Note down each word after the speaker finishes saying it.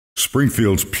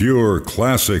Springfield's pure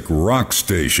classic rock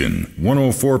station,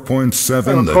 104.7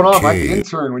 Hey, what's The going on? Mike the Cave.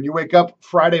 Intern. When you wake up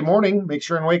Friday morning, make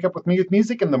sure and wake up with me with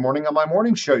music in the morning on my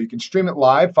morning show. You can stream it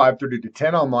live 5:30 to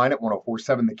 10 online at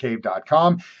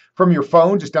 1047thecave.com. From your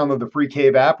phone, just download the free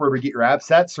Cave app wherever you get your apps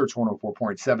at. Search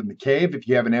 104.7 The Cave. If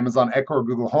you have an Amazon Echo or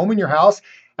Google Home in your house,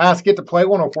 ask it to play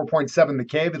 104.7 The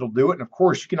Cave. It'll do it. And of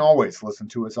course, you can always listen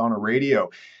to us on a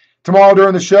radio. Tomorrow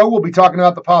during the show, we'll be talking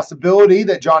about the possibility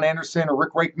that John Anderson or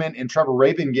Rick Wakeman and Trevor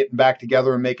Rabin getting back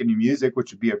together and making new music,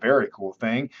 which would be a very cool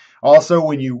thing. Also,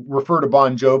 when you refer to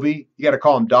Bon Jovi, you got to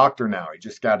call him doctor now. He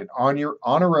just got an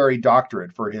honorary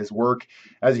doctorate for his work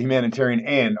as a humanitarian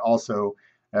and also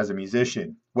as a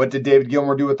musician. What did David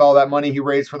Gilmour do with all that money he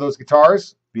raised for those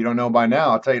guitars? If you don't know by now,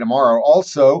 I'll tell you tomorrow.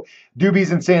 Also,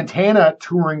 Doobies and Santana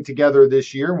touring together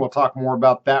this year, and we'll talk more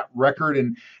about that record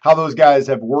and how those guys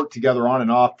have worked together on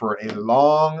and off for a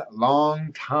long,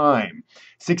 long time.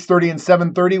 6:30 and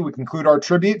 7:30, we conclude our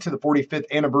tribute to the 45th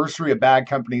anniversary of Bad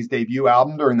Company's debut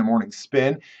album during the morning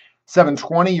spin.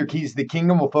 7:20, your Keys to the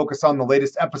Kingdom will focus on the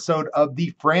latest episode of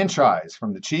The Franchise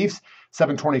from the Chiefs.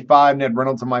 7:25, Ned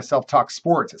Reynolds and myself talk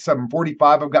sports. At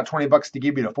 7:45, I've got $20 to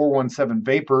give you to 417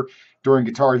 Vapor during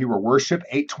Guitar Hero Worship.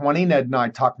 8:20, Ned and I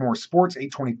talk more sports.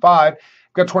 8:25, I've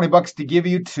got $20 to give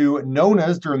you to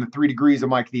Nona's during the 3 Degrees of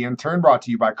Mike the Intern, brought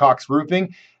to you by Cox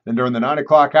Roofing. Then during the 9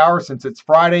 o'clock hour, since it's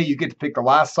Friday, you get to pick the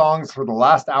last songs for the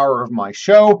last hour of my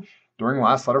show during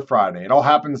Last Letter Friday. It all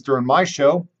happens during my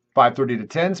show, 5:30 to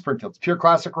 10, Springfield's Pure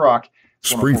Classic Rock.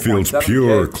 Springfield's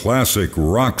pure classic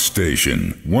rock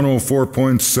station,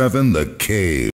 104.7 The Cave.